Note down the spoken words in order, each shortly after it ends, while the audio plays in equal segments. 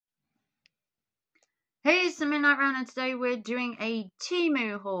Hey, it's the Midnight Raven, and today we're doing a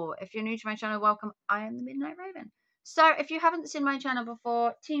Temu haul. If you're new to my channel, welcome. I am the Midnight Raven. So, if you haven't seen my channel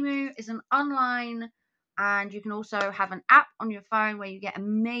before, Temu is an online, and you can also have an app on your phone where you get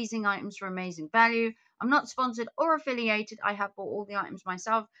amazing items for amazing value. I'm not sponsored or affiliated. I have bought all the items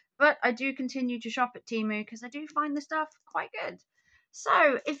myself, but I do continue to shop at Temu because I do find the stuff quite good.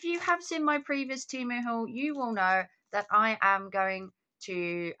 So, if you have seen my previous Temu haul, you will know that I am going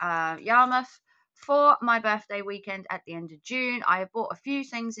to Yarmouth for my birthday weekend at the end of June. I have bought a few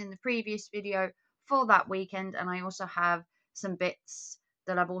things in the previous video for that weekend, and I also have some bits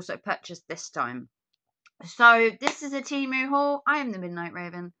that I've also purchased this time. So this is a Temu haul. I am the Midnight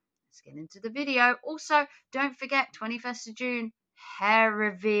Raven. Let's get into the video. Also, don't forget 21st of June, hair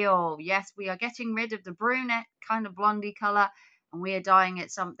reveal. Yes, we are getting rid of the brunette kind of blondie colour, and we are dyeing it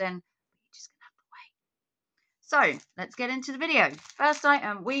something. You're just gonna have to wait. So let's get into the video. First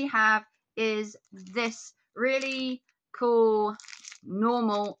item we have is this really cool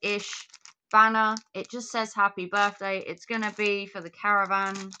normal-ish banner. It just says happy birthday. It's gonna be for the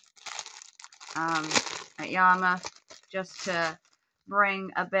caravan at Yarmouth, just to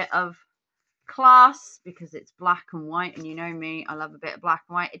bring a bit of class, because it's black and white, and you know me, I love a bit of black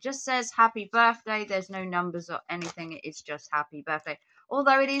and white. It just says happy birthday. There's no numbers or anything. It is just happy birthday,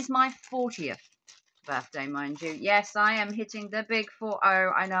 although it is my 40th birthday, mind you. Yes, I am hitting the big 40.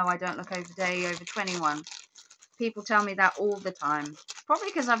 I know I don't look over 21. People tell me that all the time. Probably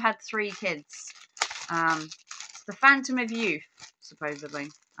because I've had 3 kids. It's the phantom of youth, supposedly.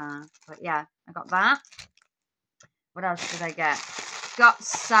 But yeah, I got that. What else did I get? Got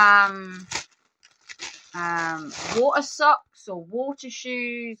some water socks or water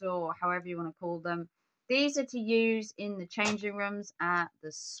shoes, or however you want to call them. These are to use in the changing rooms at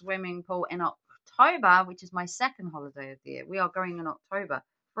the swimming pool in October, which is my second holiday of the year. We are going in October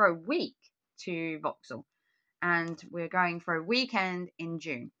for a week to Vauxhall, and we're going for a weekend in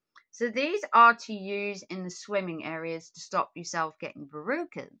June. So these are to use in the swimming areas to stop yourself getting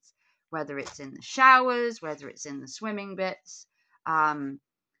verrucas, whether it's in the showers, whether it's in the swimming bits.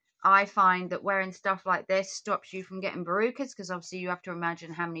 I find that wearing stuff like this stops you from getting verrucas, because obviously you have to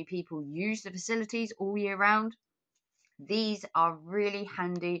imagine how many people use the facilities all year round. These are really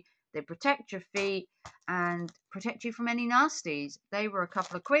handy. They protect your feet and protect you from any nasties. They were a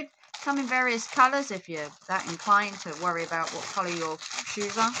couple of quid. Come in various colours if you're that inclined to worry about what colour your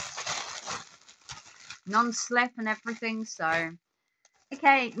shoes are. Non-slip and everything. So,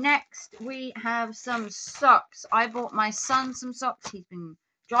 okay, next we have some socks. I bought my son some socks. He's been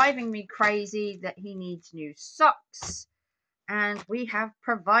driving me crazy that he needs new socks. And we have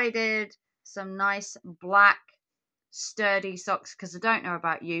provided some nice black sturdy socks, because I don't know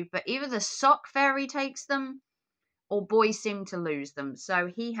about you, but either the sock fairy takes them or boys seem to lose them.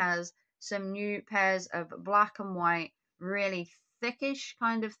 So he has some new pairs of black and white, really thickish,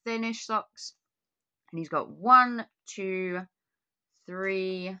 kind of thinnish socks. And he's got 1, 2,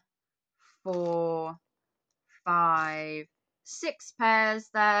 3, 4, 5, 6 pairs.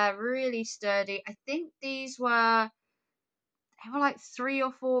 They're really sturdy. I think they were like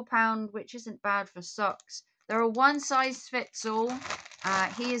 £3 or £4, which isn't bad for socks. They're a one size fits all.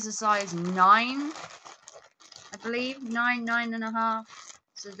 He is a size 9, I believe, 9.5.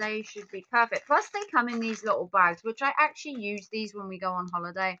 So they should be perfect. Plus they come in these little bags, which I actually use these when we go on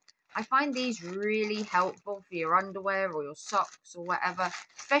holiday. I find these really helpful for your underwear or your socks or whatever,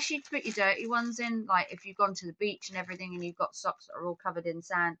 especially to put your dirty ones in. Like if you've gone to the beach and everything and you've got socks that are all covered in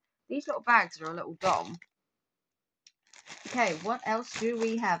sand, these little bags are a little dong. Okay, what else do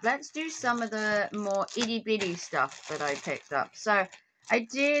we have? Let's do some of the more itty-bitty stuff that I picked up. So I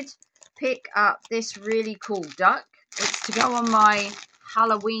did pick up this really cool duck. It's to go on my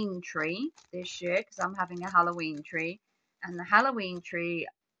Halloween tree this year, because I'm having a Halloween tree. And the Halloween tree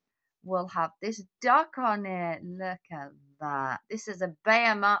will have this duck on it. Look at that. This is a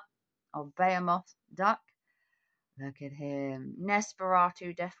Behemoth duck. Look at him.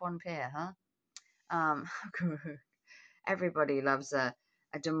 Nesferatu Death One Pier, huh? Everybody loves a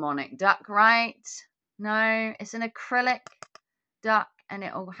demonic duck, right? No, it's an acrylic duck, and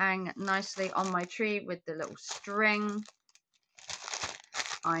it'll hang nicely on my tree with the little string.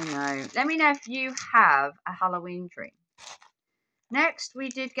 I know. Let me know if you have a Halloween tree. Next, we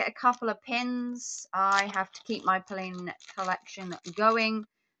did get a couple of pins. I have to keep my pin collection going,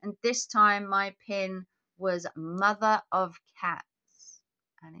 and this time my pin was Mother of Cats,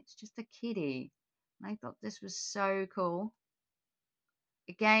 and it's just a kitty. I thought this was so cool.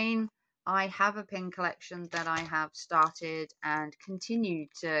 Again, I have a pin collection that I have started and continue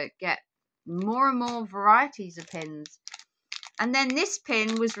to get more and more varieties of pins. And then this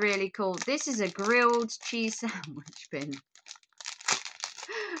pin was really cool. This is a grilled cheese sandwich pin.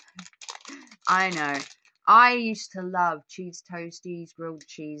 I know. I used to love cheese toasties, grilled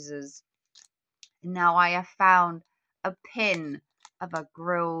cheeses. Now I have found a pin of a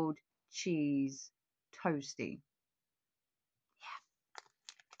grilled cheese toasty. Yeah.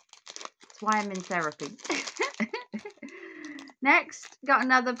 That's why I'm in therapy. Next, got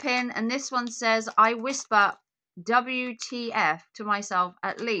another pin, and this one says, I whisper WTF to myself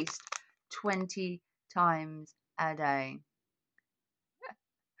at least 20 times a day.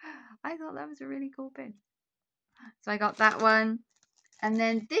 I thought that was a really cool pin. So I got that one. And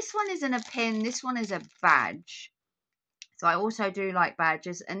then this one isn't a pin. This one is a badge. So I also do like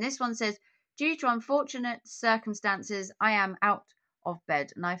badges. And this one says, due to unfortunate circumstances, I am out of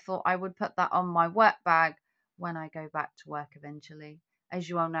bed. And I thought I would put that on my work bag when I go back to work eventually. As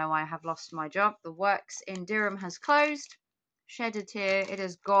you all know, I have lost my job. The works in Durham has closed. Shedded here. It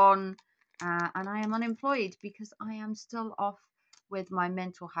has gone. And I am unemployed because I am still off with my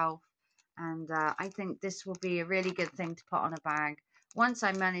mental health. And I think this will be a really good thing to put on a bag once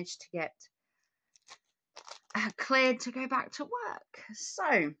I manage to get cleared to go back to work.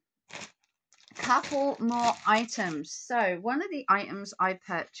 So, a couple more items. So, one of the items I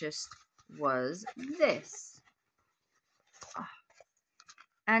purchased was this.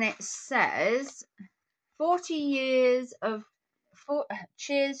 And it says 40 years of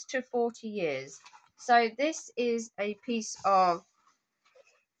cheers to 40 years. So this is a piece of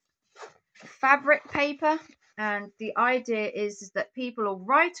fabric paper, and the idea is that people will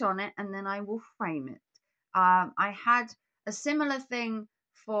write on it and then I will frame it. I had a similar thing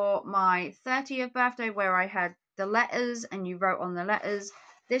for my 30th birthday where I had the letters and you wrote on the letters.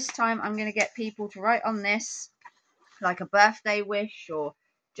 This time I'm going to get people to write on this like a birthday wish or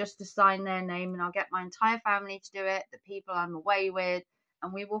just to sign their name, and I'll get my entire family to do it, the people I'm away with,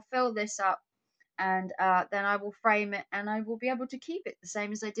 and we will fill this up, and then I will frame it and I will be able to keep it the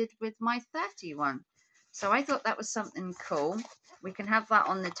same as I did with my 31. So I thought that was something cool. We can have that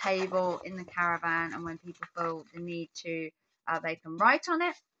on the table in the caravan, and when people feel the need to, they can write on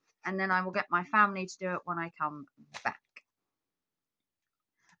it, and then I will get my family to do it when I come back.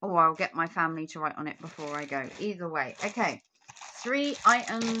 Or I'll get my family to write on it before I go. Either way. Okay, 3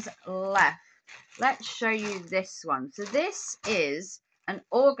 items left. Let's show you this one. So this is an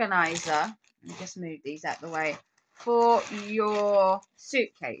organizer. Let me just move these out of the way. For your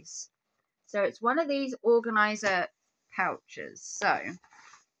suitcase. So it's one of these organizer pouches. So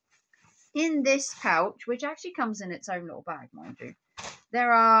in this pouch, which actually comes in its own little bag, mind you,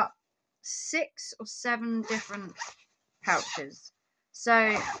 there are 6 or 7 different pouches.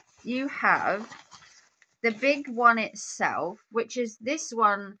 So you have the big one itself, which is this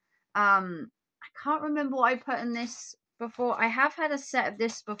one. I can't remember what I put in this before. I have had a set of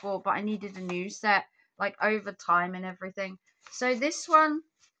this before, but I needed a new set, like over time and everything. So this one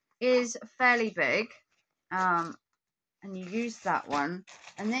is fairly big, and you use that one.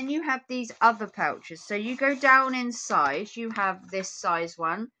 And then you have these other pouches. So you go down in size. You have this size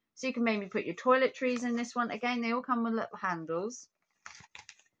one. So you can maybe put your toiletries in this one. Again, they all come with little handles.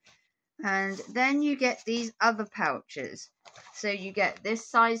 And then you get these other pouches. So you get this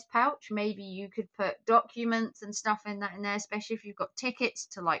size pouch. Maybe you could put documents and stuff in there, especially if you've got tickets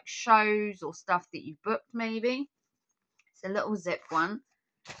to like shows or stuff that you booked maybe. It's a little zip one.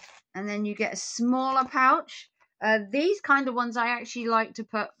 And then you get a smaller pouch. These kind of ones I actually like to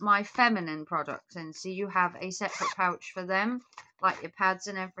put my feminine products in. So you have a separate pouch for them, like your pads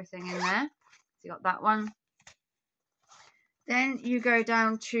and everything in there. So you got that one. Then you go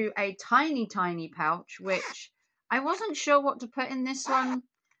down to a tiny, tiny pouch, which I wasn't sure what to put in this one,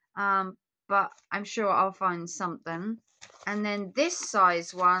 but I'm sure I'll find something. And then this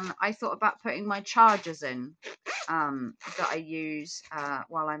size one, I thought about putting my chargers in that I use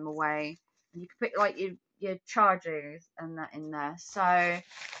while I'm away. And you can put like your chargers and that in there. So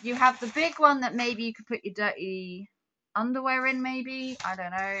you have the big one that maybe you could put your dirty underwear in, maybe. I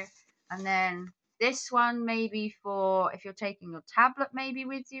don't know. And then this one maybe for if you're taking your tablet maybe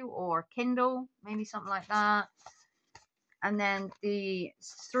with you, or Kindle, maybe something like that. And then the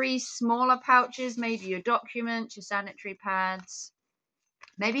 3 smaller pouches, maybe your documents, your sanitary pads.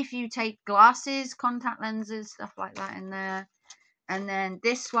 Maybe if you take glasses, contact lenses, stuff like that in there. And then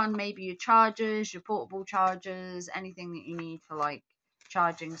this one, maybe your chargers, your portable chargers, anything that you need for like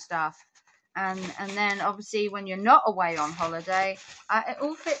charging stuff. And then obviously when you're not away on holiday, it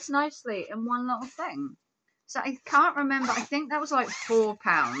all fits nicely in one little thing. So I can't remember. I think that was like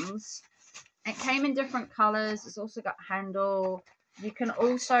 £4. It came in different colours. It's also got a handle. You can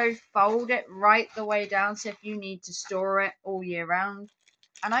also fold it right the way down, so if you need to store it all year round.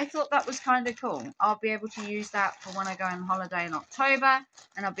 And I thought that was kind of cool. I'll be able to use that for when I go on holiday in October,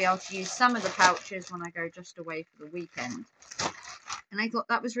 and I'll be able to use some of the pouches when I go just away for the weekend. And I thought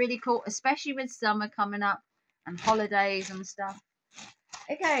that was really cool, especially with summer coming up and holidays and stuff.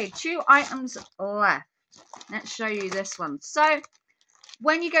 Okay, 2 items left. Let's show you this one. So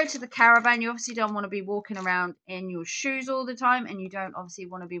when you go to the caravan, you obviously don't want to be walking around in your shoes all the time, and you don't obviously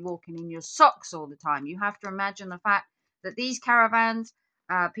want to be walking in your socks all the time. You have to imagine the fact that these caravans,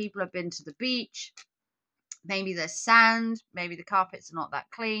 people have been to the beach, maybe there's sand, maybe the carpets are not that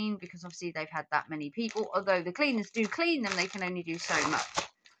clean because obviously they've had that many people. Although the cleaners do clean them, they can only do so much.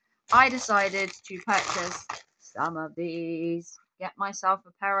 I decided to purchase some of these, get myself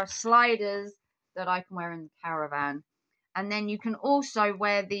a pair of sliders that I can wear in the caravan. And then you can also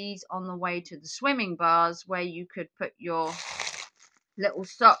wear these on the way to the swimming bars, where you could put your little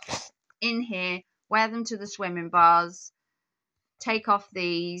socks in here, wear them to the swimming bars, take off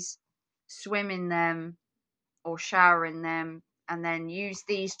these, swim in them or shower in them, and then use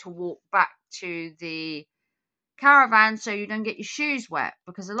these to walk back to the caravan so you don't get your shoes wet.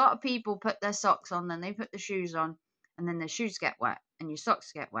 Because a lot of people put their socks on, then they put the shoes on, and then their shoes get wet and your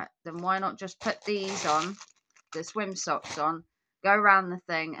socks get wet. Then why not just put these on, the swim socks on, go around the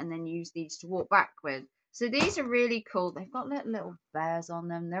thing, and then use these to walk back with. So these are really cool. They've got little bears on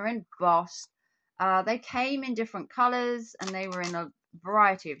them. They're embossed. They came in different colors, and they were in a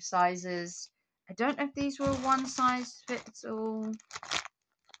variety of sizes. I don't know if these were one size fits all.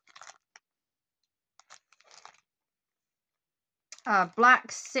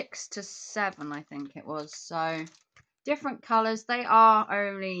 Black 6 to 7, I think it was. So different colors. They are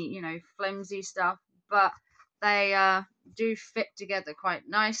only, flimsy stuff, but they do fit together quite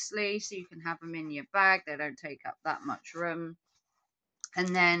nicely, so you can have them in your bag. They don't take up that much room.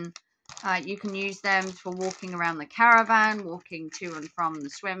 And then you can use them for walking around the caravan, walking to and from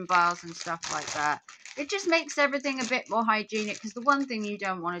the swim bars and stuff like that. It just makes everything a bit more hygienic, because the one thing you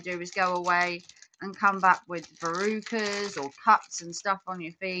don't want to do is go away and come back with verrucas or cuts and stuff on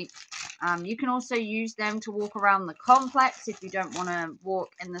your feet. You can also use them to walk around the complex if you don't want to walk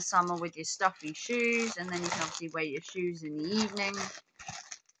in the summer with your stuffy shoes, and then you can obviously wear your shoes in the evening.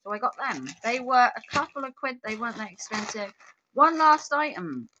 So I got them. They were a couple of quid. They weren't that expensive. One last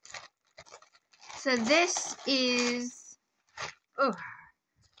item. So this is,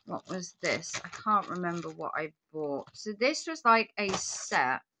 what was this? I can't remember what I bought. So this was like a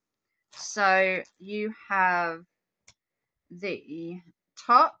set. So you have the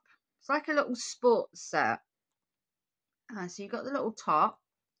top. It's like a little sports set. So you've got the little top,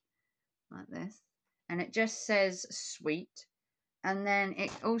 like this. And it just says sweet. And then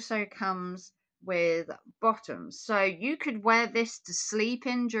it also comes with bottoms. So you could wear this to sleep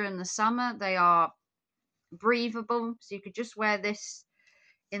in during the summer. They are breathable. So you could just wear this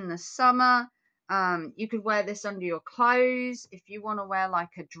in the summer. You could wear this under your clothes. If you want to wear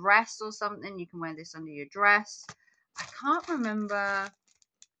like a dress or something, you can wear this under your dress. I can't remember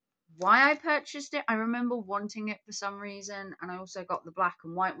why I purchased it. I remember wanting it for some reason, and I also got the black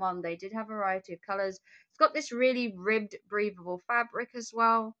and white one. They did have a variety of colors. It's got this really ribbed, breathable fabric as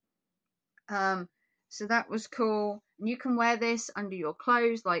well. So that was cool. And you can wear this under your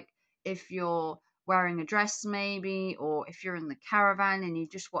clothes, like if you're wearing a dress maybe, or if you're in the caravan and you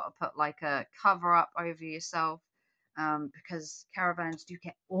just want to put like a cover up over yourself, because caravans do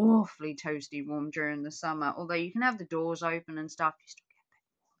get awfully toasty warm during the summer. Although you can have the doors open and stuff, you still get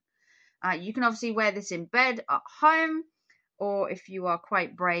a bit warm. You can obviously wear this in bed at home, or if you are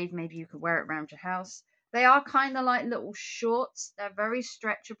quite brave, maybe you could wear it around your house. They are kind of like little shorts. They're very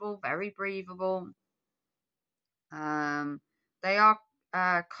stretchable, very breathable. They are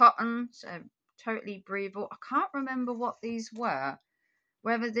cotton, so totally breathable. I can't remember what these were.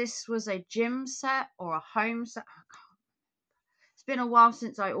 Whether this was a gym set or a home set. It's been a while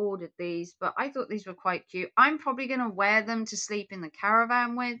since I ordered these, but I thought these were quite cute. I'm probably going to wear them to sleep in the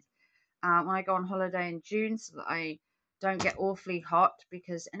caravan with when I go on holiday in June, so that I don't get awfully hot,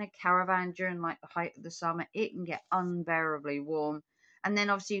 because in a caravan during like the height of the summer, it can get unbearably warm. And then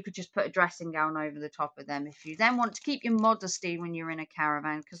obviously you could just put a dressing gown over the top of them if you then want to keep your modesty when you're in a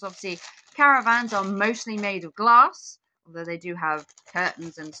caravan, because obviously caravans are mostly made of glass, although they do have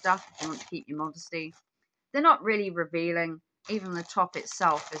curtains and stuff if you want to keep your modesty. They're not really revealing. Even the top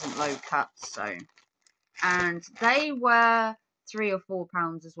itself isn't low cut, so. And they were £3 or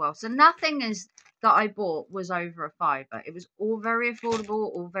 £4 as well. So nothing is that I bought was over a £5. It was all very affordable,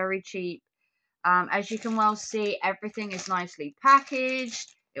 all very cheap. As you can well see, everything is nicely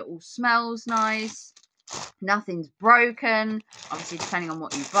packaged. It all smells nice. Nothing's broken, obviously depending on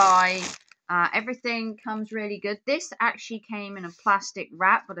what you buy. Everything comes really good. This actually came in a plastic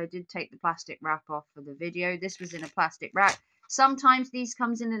wrap, but I did take the plastic wrap off for the video. This was in a plastic wrap. Sometimes these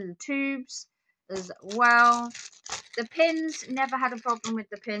comes in little tubes as well. The pins, never had a problem with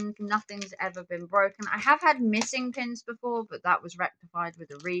the pins. Nothing's ever been broken. I have had missing pins before, but that was rectified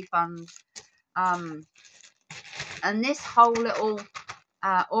with a refund. And this whole little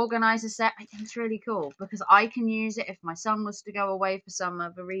organizer set, I think it's really cool because I can use it if my son was to go away for some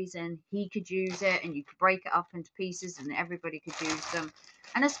other reason. He could use it, and you could break it up into pieces and everybody could use them.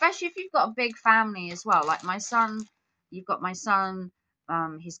 And especially if you've got a big family as well, like my son, you've got my son,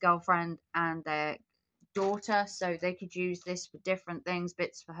 his girlfriend and their daughter, so they could use this for different things,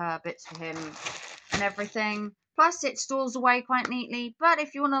 bits for her, bits for him and everything. Plus it stores away quite neatly. But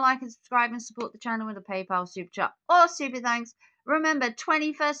if you want to like and subscribe and support the channel with a PayPal, super chat or super thanks, remember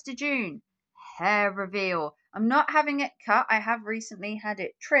 21st of June, hair reveal. I'm not having it cut. I have recently had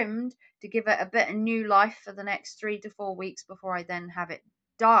it trimmed to give it a bit of new life for the next 3 to 4 weeks before I then have it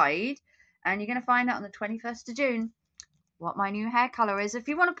dyed. And you're going to find out on the 21st of June what my new hair colour is. If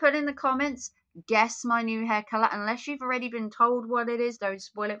you want to put in the comments, guess my new hair colour. Unless you've already been told what it is, don't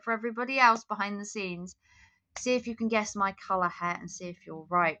spoil it for everybody else behind the scenes. See if you can guess my colour hair and see if you're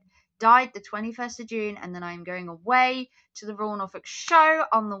right. Dyed the 21st of June, and then I'm going away to the Royal Norfolk show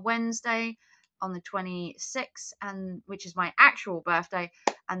on the Wednesday on the 26th, and which is my actual birthday,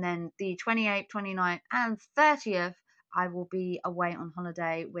 and then the 28th, 29th and 30th I will be away on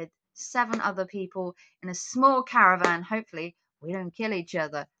holiday with 7 other people in a small caravan. Hopefully we don't kill each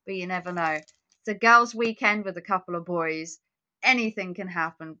other, but you never know. It's a girls' weekend with a couple of boys. Anything can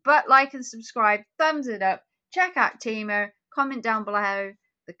happen. But like and subscribe, thumbs it up. Check out Temu. Comment down below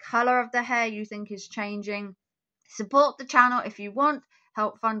the colour of the hair you think is changing. Support the channel if you want.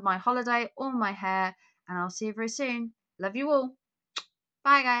 Help fund my holiday or my hair. And I'll see you very soon. Love you all.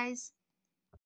 Bye, guys.